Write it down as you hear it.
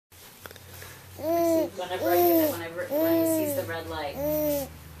when he sees the red light.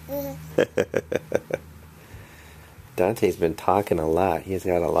 Dante's been talking a lot. He's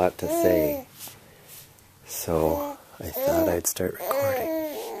got a lot to say. So I thought I'd start recording.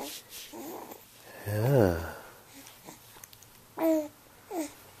 Yeah.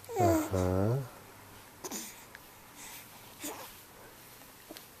 Uh-huh.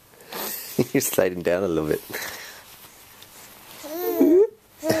 You're sliding down a little bit.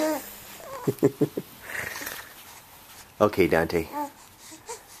 Okay, Dante.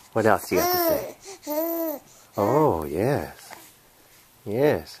 What else do you have to say? Oh, yes.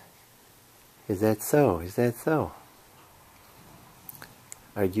 Yes. Is that so? Is that so?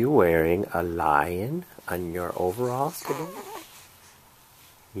 Are you wearing a lion on your overalls today?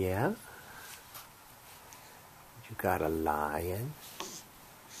 Yeah? You got a lion?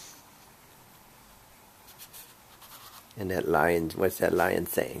 And that lion, what's that lion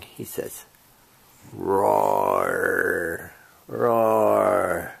saying? He says, roar,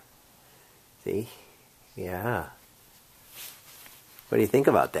 roar. See? Yeah. What do you think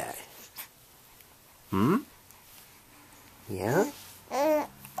about that? Hmm? Yeah?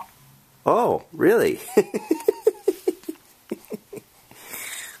 Oh, really?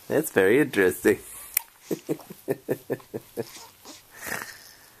 That's very interesting.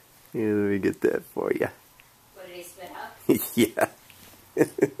 Here, let me get that for you. What did he spit out? Yeah.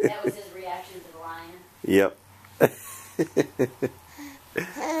 That was his reaction to the lion? Yep.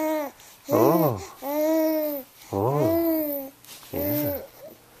 Oh. Oh. Yeah.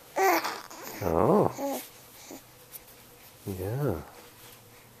 Oh. Yeah.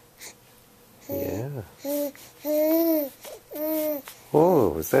 Yeah.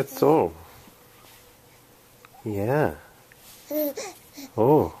 Oh, is that so? Yeah.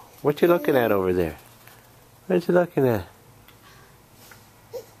 Oh, what you looking at over there? What you looking at?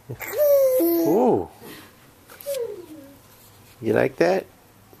 Oh. You like that?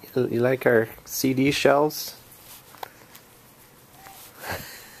 You like our CD shelves?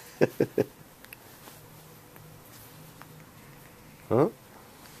 Huh?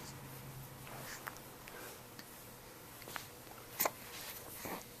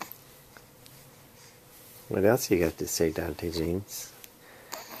 What else you got to say, Dante James?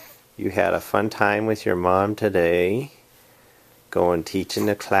 You had a fun time with your mom today, going teaching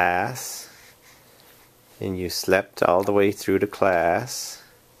the class, and you slept all the way through the class,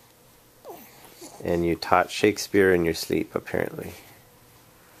 and you taught Shakespeare in your sleep, apparently.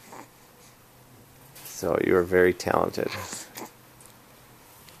 So you were very talented.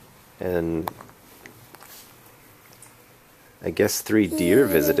 And I guess 3 deer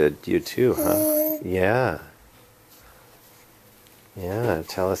visited you too, huh? Yeah. Yeah,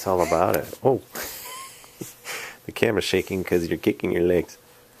 tell us all about it. Oh, the camera's shaking because you're kicking your legs.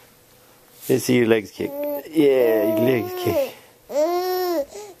 Let's see your legs kick. Yeah, your legs kick.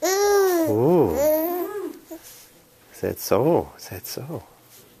 Oh. Is that so? Is that so?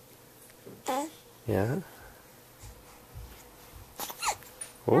 Yeah?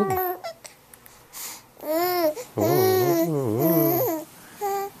 Oh.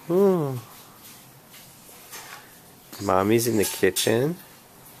 Oh. Mommy's in the kitchen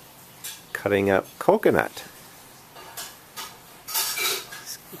cutting up coconut.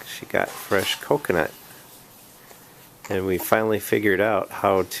 She got fresh coconut. And we finally figured out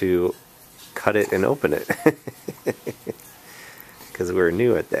how to cut it and open it. Because we're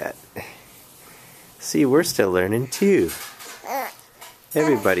new at that. See, we're still learning too.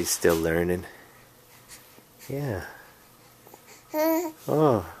 Everybody's still learning. Yeah.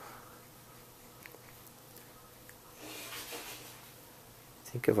 Oh.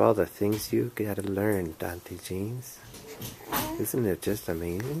 Think of all the things you gotta learn, Dante James. Isn't it just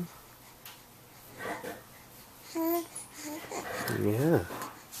amazing? Yeah.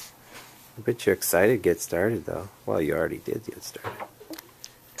 I bet you're excited to get started, though. Well, you already did get started.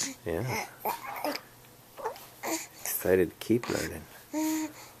 Yeah. Excited to keep learning.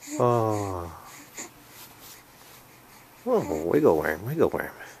 Oh. Oh, wiggle worm, wiggle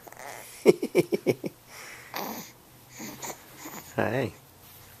worm. Hi.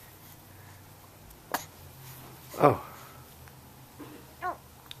 Oh.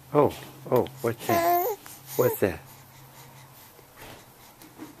 Oh, oh, what's that? What's that?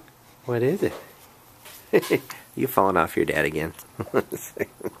 What is it? You falling off your dad again.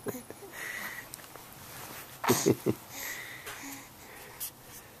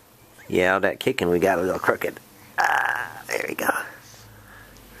 Yeah, all that kicking we got a little crooked. Ah, there we go.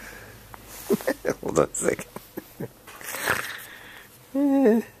 Hold on a second.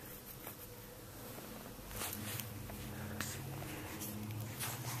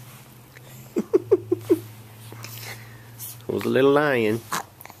 Who's a little lion?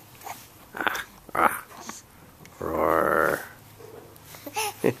 Ah, ah. Roar.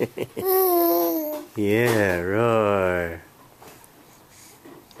 Yeah, roar.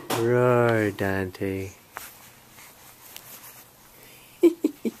 Roar, Dante.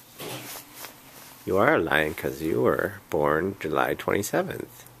 You are a lion because you were born July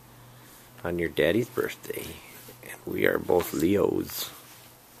 27th on your daddy's birthday. And we are both Leos.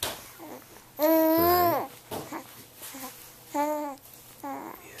 Right?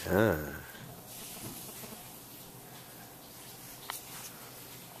 Yeah.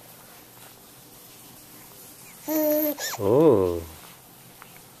 Oh.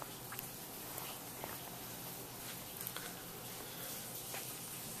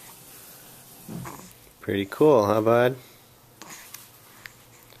 Pretty cool, huh, bud?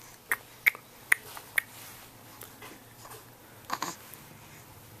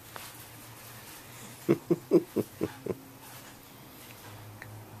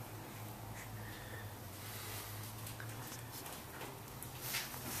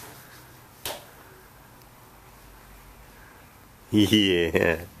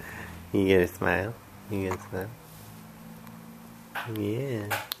 Yeah. You get a smile? You get a smile?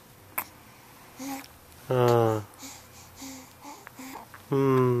 Yeah. Oh.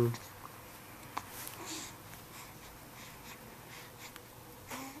 Hmm.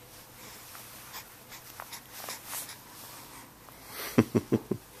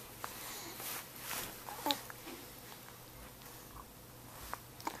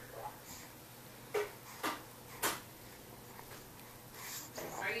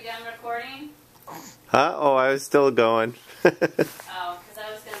 Are you done recording? Huh? Oh, I was still going. Oh, because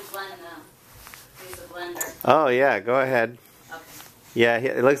I was going to blend them. Use a blender. Oh, yeah, go ahead. Okay. Yeah,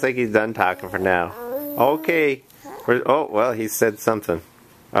 it looks like he's done talking for now. Okay. Oh, well, he said something.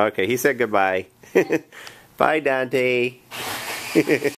 Okay, he said goodbye. Bye, Dante.